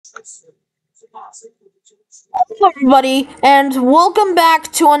Hello everybody, and welcome back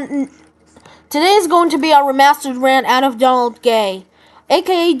to today is going to be our remastered rant out of Donald Gay,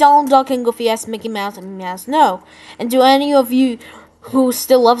 aka Donald Duck and Goofy ass Mickey Mouse and Mouse No. And to any of you who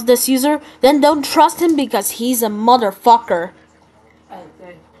still loves this user, then don't trust him because he's a motherfucker.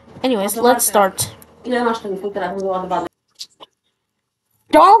 Anyways, let's start. Donald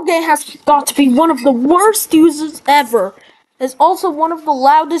Gay has got to be one of the worst users ever. Is also one of the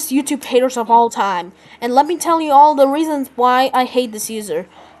loudest YouTube haters of all time. And let me tell you all the reasons why I hate this user.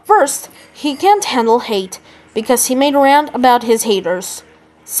 First, he can't handle hate because he made a rant about his haters.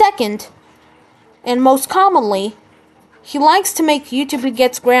 Second, and most commonly, he likes to make YouTube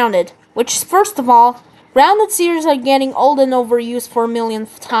gets grounded, which first of all, grounded series are getting old and overused for a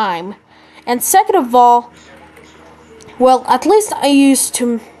millionth time. And second of all, well, at least I used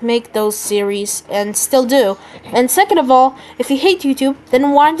to make those series, and still do. And second of all, if you hate YouTube,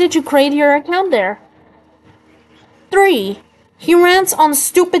 then why did you create your account there? 3. He rants on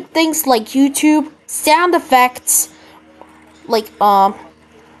stupid things like YouTube, sound effects, like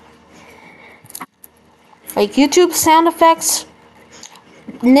YouTube sound effects,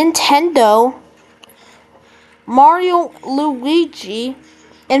 Nintendo, Mario Luigi,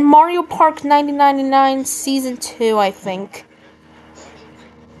 and Mario Park 1999 Season 2, I think.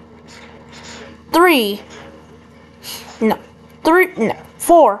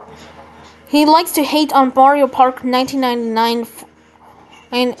 4. He likes to hate on Mario Park 1999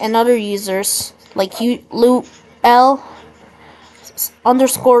 and other users, like L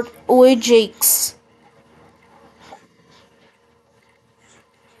underscore Ojakes.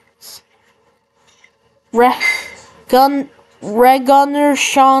 Regunner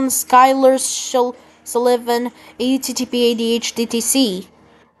Sean Skylar Sullivan ATTP ADHDTC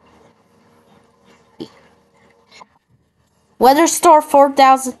Weatherstar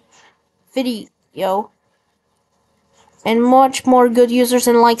 4000 video and much more good users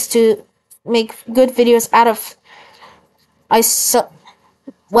and likes to make good videos out of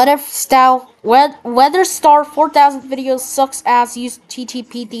Weatherstar 4000 videos sucks as use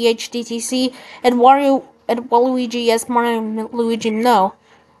TTP DHDTC and Waluigi as Mario Luigi No,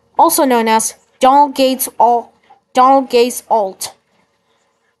 also known as Donald Gates alt.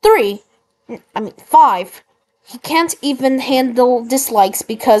 5. He can't even handle dislikes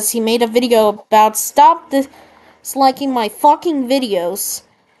because he made a video about stop disliking my fucking videos.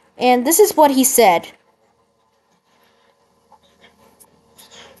 And this is what he said.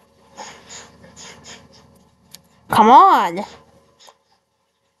 Come on!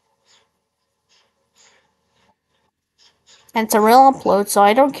 And it's a real upload, so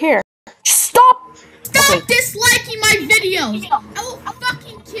I don't care. Stop! Stop disliking my videos! I will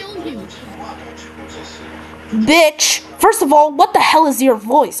fucking kill you! Bitch! First of all, what the hell is your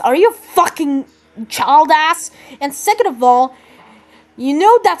voice? Are you a fucking child ass? And second of all, you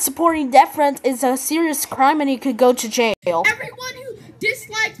know that supporting death rent is a serious crime and you could go to jail. Everyone who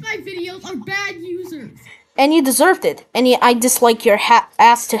dislikes my videos are bad users. And you deserved it. And I dislike your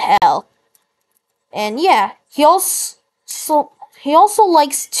ass to hell. And yeah, he also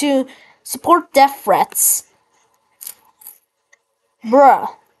likes to support death threats.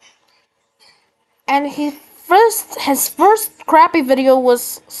 Bruh. And his first crappy video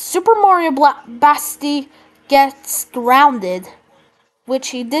was Super Mario Basti Gets Grounded, which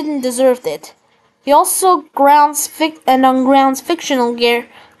he didn't deserve it. He also grounds fictional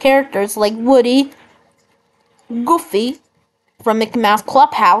characters like Woody, Goofy from Mickey Mouse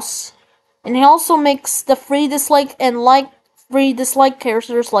Clubhouse, and he also makes the free dislike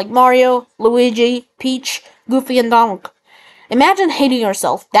characters like Mario, Luigi, Peach, Goofy, and Donald. Imagine hating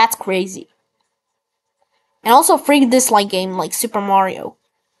yourself. That's crazy. And also free dislike game like Super Mario.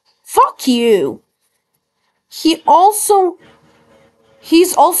 Fuck you. He's also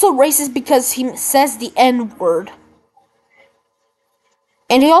racist because he says the N-word.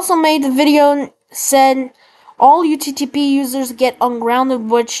 And he also made a video and said all UTTP users get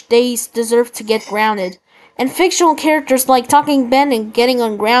ungrounded, which they deserve to get grounded. And fictional characters like Talking Ben and getting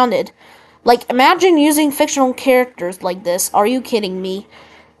ungrounded. Like, imagine using fictional characters like this. Are you kidding me?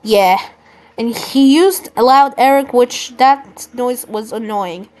 Yeah. And he used Loud Eric, which that noise was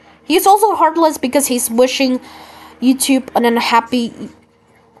annoying. He's also heartless because he's wishing YouTube an unhappy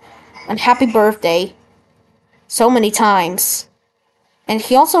birthday so many times. And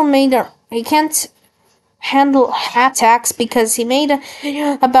he also he can't handle attacks because he made a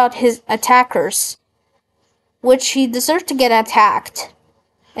video about his attackers, which he deserved to get attacked.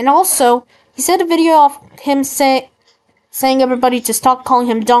 And also, he said a video of him saying everybody to stop calling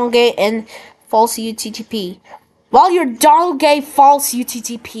him Dongay and false UTTP. While you're Donald Gay false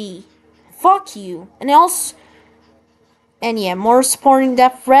UTTP. Fuck you. And yeah, more supporting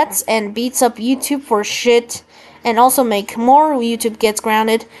death threats and beats up YouTube for shit. And also make more YouTube gets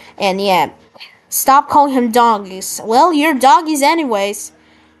grounded. And yeah, stop calling him doggies. Well, you're doggies anyways.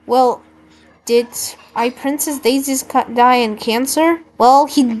 Well, did Princess Daisy's die in cancer? Well,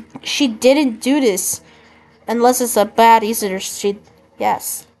 she didn't do this. Unless it's a bad user,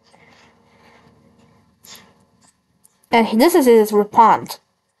 yes. And this is his response.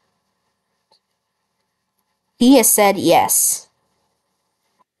 He has said yes.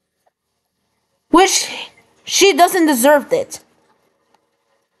 Which she doesn't deserve it.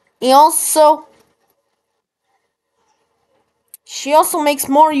 She also makes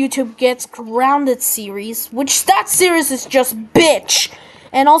more YouTube Gets Grounded series, which that series is just bitch.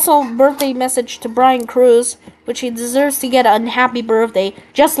 And also birthday message to Brian Cruz, which he deserves to get an happy birthday,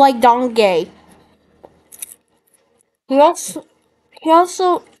 just like Don Gay. He also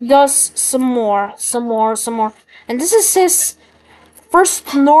does some more. And this is his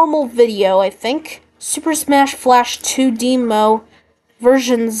first normal video, I think. Super Smash Flash 2 Demo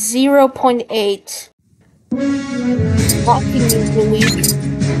version 0.8.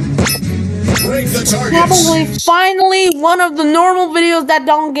 Probably finally one of the normal videos that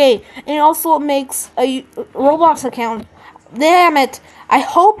Don Gay. And he also makes a Roblox account. Damn it. I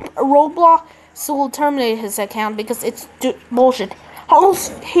hope Roblox will terminate his account because it's bullshit.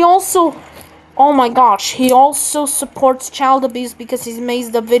 He also, oh my gosh, he also supports child abuse because he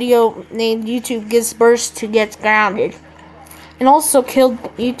made the video named YouTube Gives Birth to Get Grounded. And also killed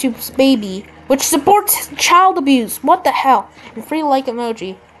YouTube's baby, which supports child abuse. What the hell? And free like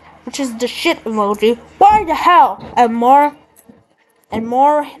emoji, which is the shit emoji. Why the hell? And more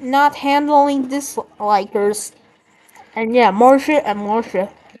not handling dislikers. And yeah, more shit and more shit.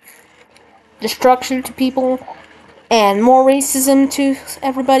 Destruction to people. And more racism to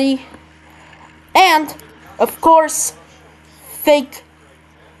everybody. And, of course, fake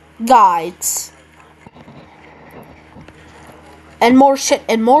guides. And more shit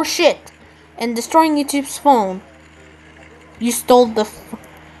and more shit. And destroying YouTube's phone. You stole the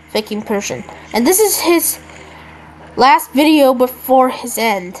faking person. And this is his last video before his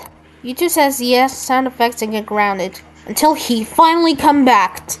end. YouTube says yes, sound effects and get grounded. Until he finally come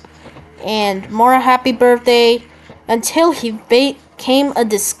back. And more happy birthday. Until he became a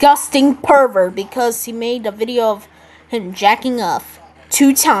disgusting pervert because he made a video of him jacking off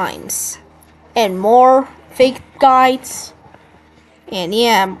 2 times. And more fake guides. And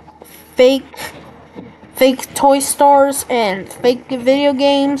yeah, fake toy stores and fake video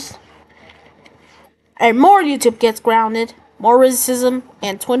games. And more YouTube Gets Grounded, more racism,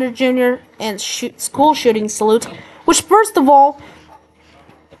 and Twitter Junior, and school shooting salute. Which, first of all,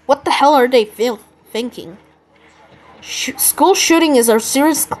 what the hell are they thinking? School shooting is a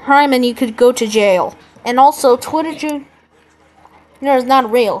serious crime and you could go to jail. And also, Twitter Junior is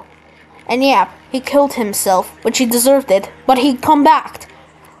not real. And yeah, he killed himself, which he deserved it, but he come back.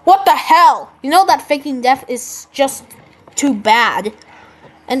 What the hell? You know that faking death is just too bad.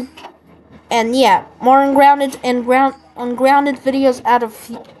 And yeah, more ungrounded videos out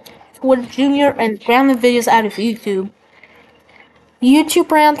of Twitter Junior and grounded videos out of YouTube.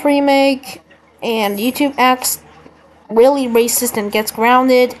 YouTube Rant remake and YouTube acts really racist and gets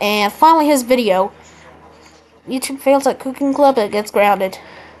grounded, and finally his video. YouTube fails at cooking club and gets grounded.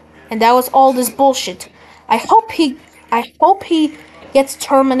 And that was all this bullshit. I hope he gets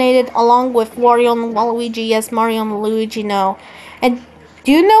terminated along with Wario and Waluigi. Yes, Mario and Luigi, no. And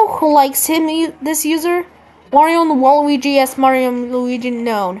do you know who likes him, this user? Wario and Waluigi, yes, Mario and Luigi,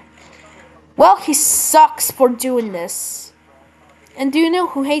 no. Well, he sucks for doing this. And do you know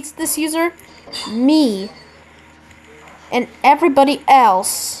who hates this user? Me. And everybody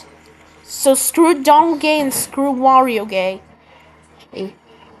else. So screw Donald Gay and screw Wario Gay. Hey.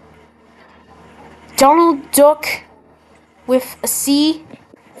 Donald Duck with a C,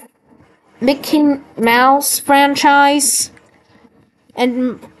 Mickey Mouse franchise,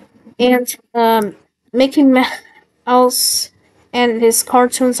 and Mickey Mouse and his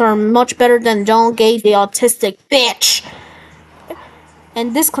cartoons are much better than Donald Gay, the autistic bitch.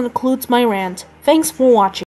 And this concludes my rant. Thanks for watching.